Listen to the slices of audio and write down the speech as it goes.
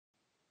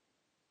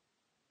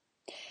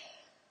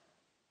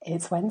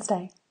It's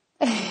Wednesday.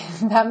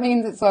 That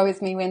means it's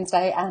always me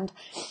Wednesday, and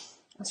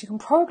as you can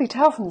probably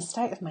tell from the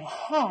state of my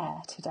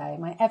hair today,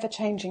 my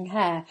ever-changing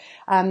hair,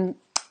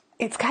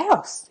 it's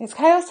chaos. It's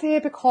chaos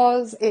here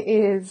because it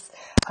is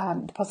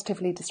the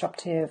Positively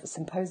Disruptive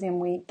Symposium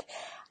week,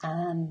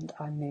 and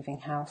I'm moving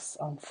house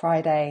on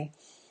Friday,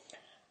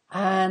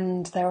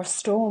 and there are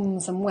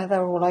storms and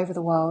weather all over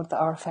the world that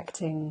are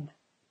affecting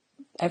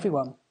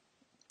everyone,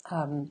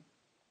 both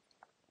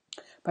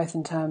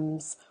in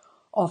terms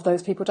of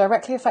those people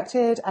directly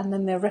affected and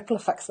then the ripple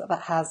effects that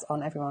that has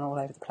on everyone all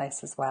over the place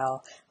as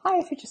well. Hi,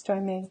 if you just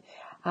joined me.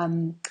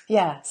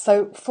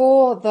 So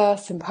for the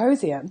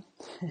symposium,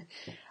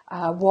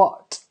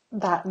 what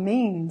that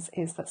means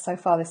is that so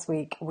far this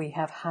week we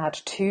have had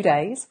 2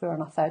 days. We're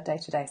on our third day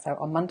today. So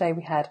on Monday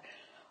we had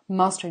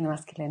Mastering the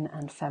Masculine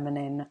and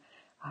Feminine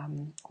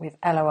with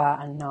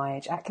Eloa and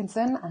Nige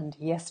Atkinson, and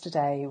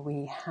yesterday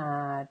we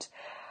had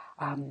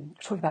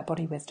talking about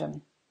body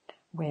wisdom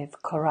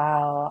with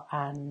Coral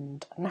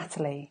and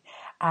Natalie.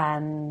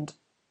 And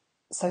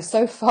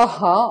so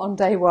far on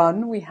day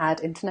one we had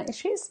internet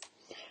issues,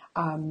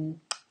 and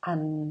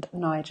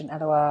Nige and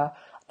Eloa,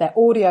 their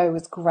audio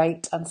was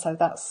great, and so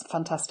that's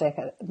fantastic.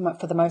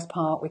 For the most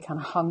part we kind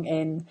of hung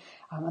in,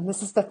 and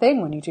this is the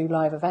thing when you do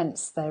live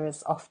events, there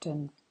is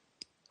often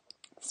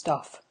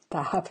stuff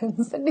that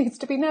happens that needs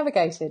to be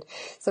navigated.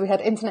 So we had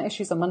internet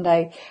issues on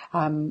Monday.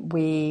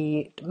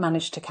 We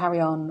managed to carry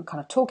on kind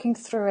of talking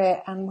through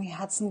it, and we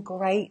had some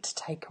great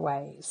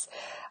takeaways.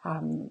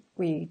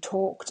 We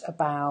talked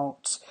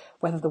about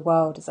whether the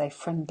world is a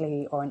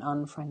friendly or an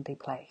unfriendly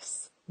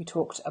place. We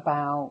talked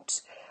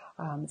about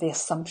the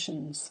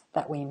assumptions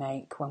that we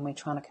make when we're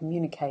trying to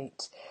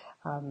communicate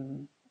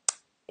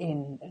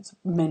in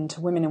men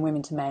to women and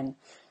women to men.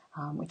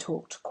 We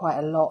talked quite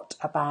a lot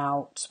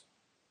about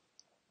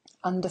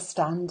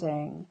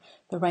understanding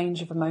the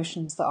range of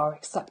emotions that are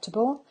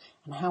acceptable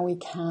and how we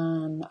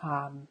can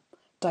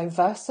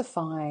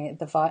diversify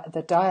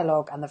the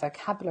dialogue and the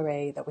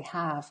vocabulary that we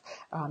have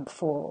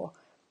for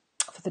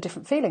the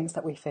different feelings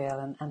that we feel,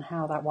 and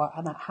how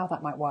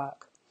that might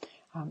work.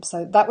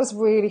 So that was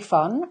really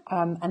fun.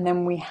 And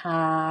then we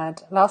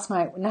had last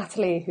night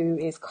Natalie, who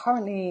is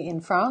currently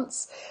in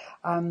France,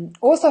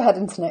 also had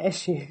internet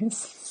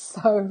issues.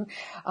 So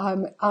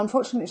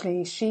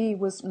unfortunately, she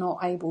was not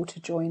able to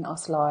join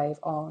us live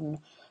on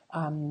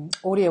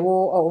audio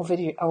or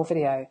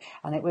video,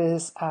 and it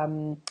was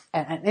an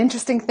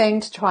interesting thing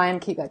to try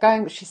and keep that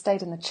going, but she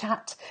stayed in the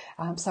chat.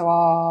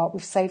 So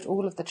we've saved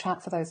all of the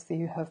chat for those of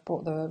you who have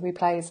bought the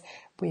replays.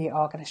 We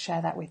are going to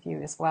share that with you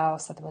as well.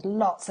 So there were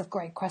lots of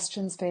great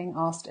questions being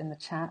asked in the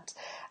chat,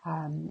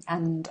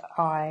 and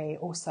I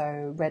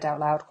also read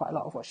out loud quite a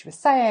lot of what she was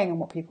saying and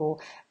what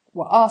people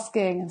were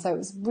asking, and so it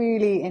was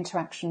really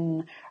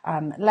interaction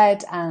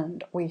led,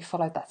 and we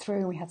followed that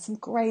through. We had some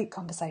great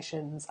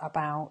conversations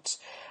about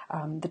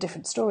the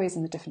different stories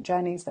and the different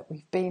journeys that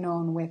we've been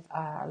on with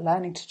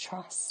learning to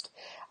trust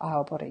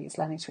our bodies,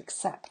 learning to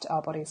accept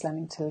our bodies,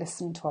 learning to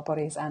listen to our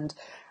bodies, and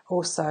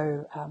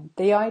also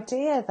the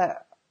idea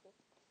that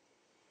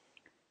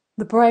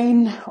the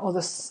brain or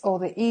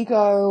the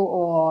ego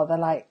or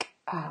the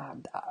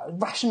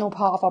rational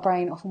part of our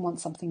brain often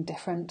wants something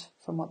different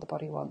from what the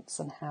body wants,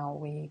 and how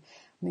we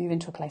move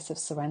into a place of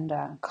surrender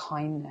and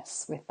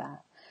kindness with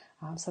that.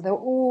 So there were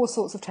all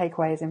sorts of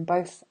takeaways in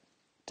both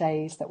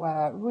days that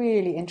were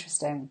really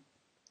interesting.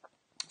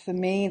 For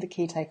me, the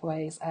key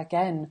takeaways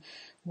again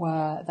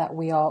were that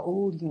we are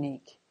all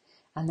unique,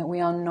 and that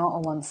we are not a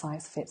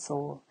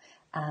one-size-fits-all,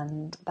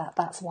 and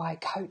that's why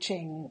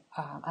coaching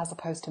as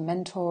opposed to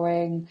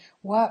mentoring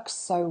works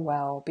so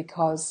well,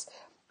 because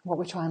what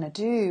we're trying to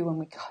do when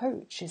we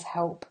coach is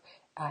help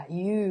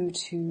you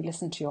to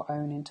listen to your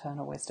own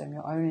internal wisdom,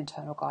 your own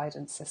internal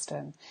guidance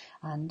system,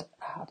 and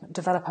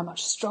develop a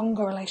much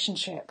stronger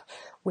relationship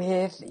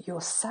with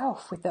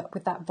yourself, with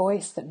that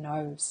voice that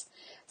knows,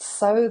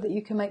 so that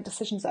you can make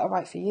decisions that are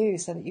right for you,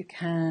 so that you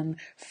can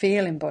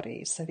feel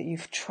embodied, so that you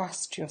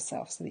trust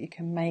yourself, so that you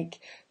can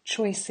make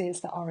choices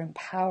that are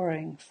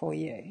empowering for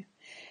you.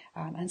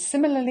 And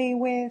similarly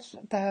with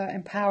the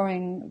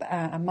empowering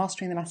and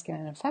mastering the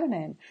masculine and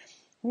feminine,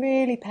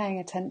 really paying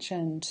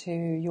attention to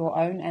your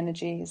own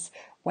energies,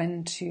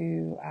 when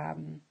to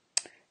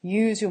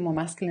use your more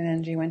masculine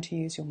energy, when to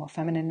use your more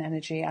feminine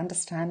energy,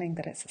 understanding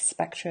that it's a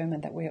spectrum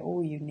and that we're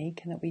all unique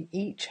and that we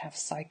each have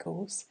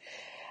cycles,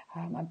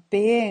 and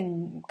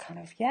being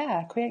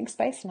creating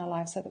space in our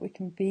lives so that we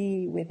can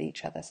be with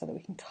each other, so that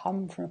we can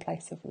come from a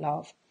place of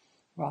love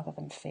rather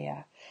than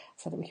fear,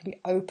 so that we can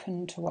be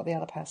open to what the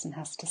other person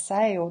has to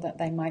say, or that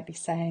they might be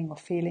saying or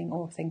feeling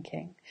or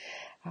thinking,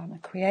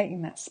 and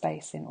creating that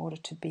space in order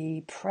to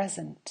be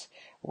present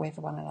with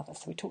one another.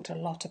 So we talked a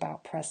lot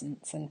about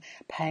presence and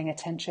paying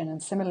attention,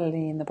 and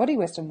similarly in the body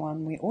wisdom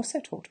one we also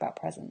talked about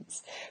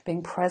presence,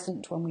 being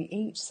present when we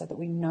eat, so that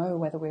we know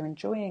whether we're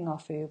enjoying our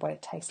food, what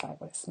it tastes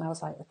like, what it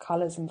smells like, the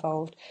colours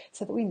involved,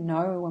 so that we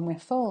know when we're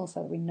full,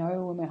 so that we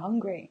know when we're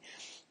hungry.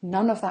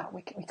 None of that,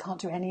 we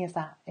can't do any of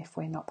that if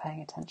we're not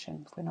paying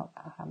attention, if we're not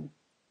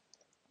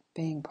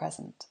being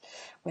present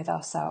with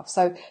ourselves.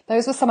 So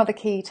those were some of the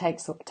key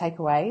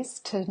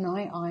takeaways.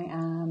 Tonight I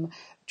am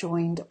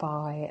joined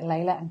by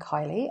Layla and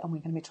Kylie, and we're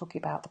going to be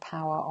talking about the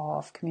power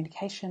of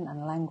communication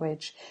and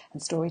language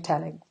and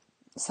storytelling.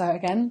 So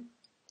again,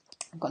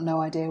 I've got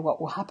no idea what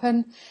will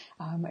happen.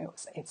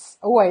 It's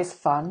always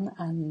fun,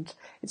 and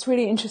it's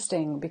really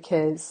interesting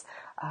because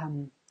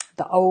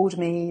the old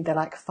me, the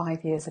like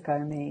 5 years ago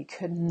me,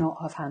 could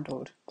not have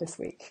handled this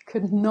week,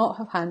 could not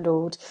have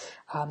handled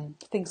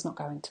things not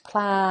going to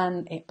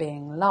plan, it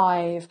being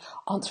live,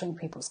 answering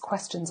people's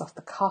questions off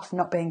the cuff,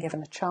 not being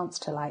given a chance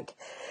to like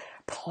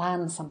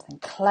plan something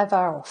clever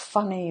or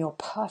funny or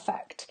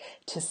perfect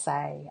to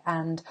say.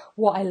 And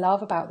what I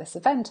love about this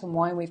event and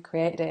why we've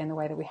created it in the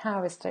way that we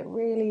have is that it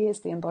really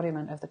is the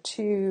embodiment of the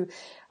two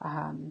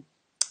kind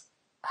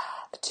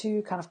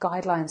of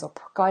guidelines or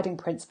guiding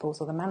principles,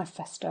 or the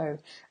manifesto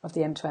of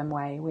the M2M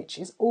way, which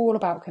is all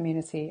about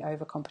community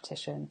over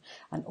competition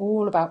and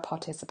all about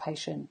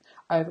participation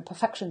over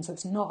perfection. So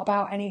it's not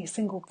about any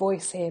single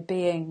voice here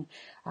being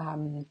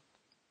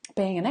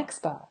an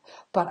expert,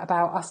 but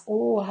about us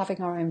all having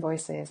our own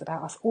voices,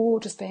 about us all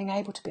just being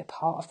able to be a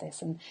part of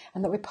this, and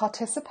that we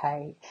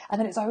participate. And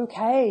then it's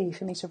okay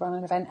for me to run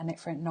an event and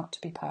for it not to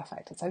be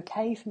perfect. It's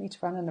okay for me to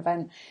run an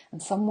event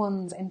and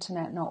someone's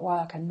internet not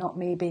work and not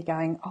me be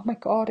going, oh my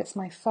God, it's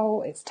my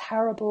fault, it's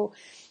terrible.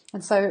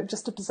 And so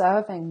just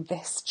observing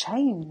this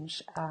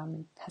change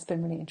has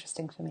been really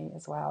interesting for me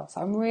as well.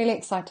 So I'm really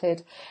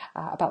excited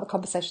about the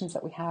conversations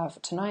that we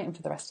have tonight and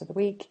for the rest of the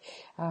week.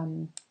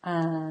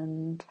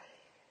 And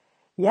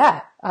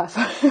yeah,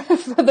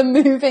 for the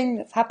moving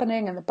that's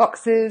happening and the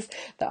boxes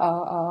that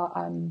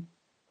are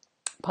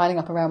piling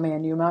up around me,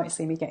 and you might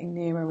see me getting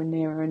nearer and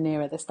nearer and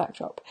nearer this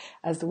backdrop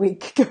as the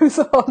week goes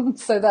on,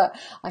 so that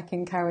I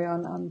can carry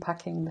on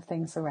unpacking the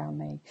things around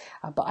me.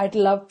 But I'd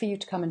love for you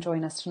to come and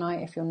join us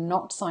tonight. If you're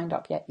not signed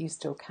up yet, you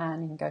still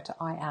can. You can go to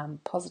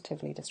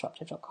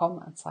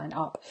iampositivelydisruptive.com and sign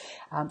up.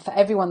 For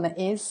everyone that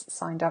is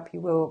signed up,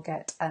 you will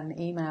get an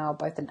email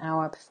both an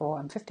hour before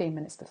and 15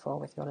 minutes before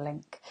with your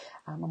link.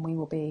 And we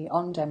will be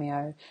on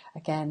Demio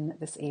again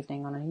this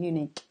evening on a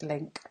unique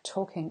link,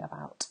 talking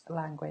about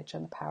language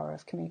and the power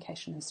of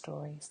communication and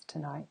stories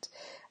tonight.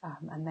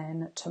 And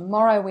then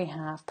tomorrow we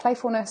have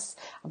playfulness,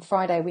 and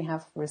Friday we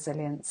have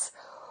resilience,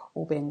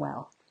 all being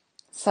well.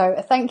 So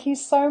thank you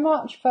so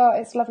much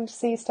it's lovely to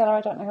see you, Stella.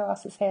 I don't know who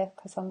else is here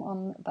because I'm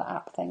on the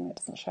app thing that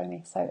doesn't show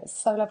me. So it's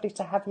so lovely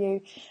to have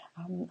you,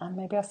 and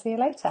maybe I'll see you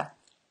later.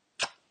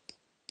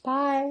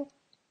 Bye.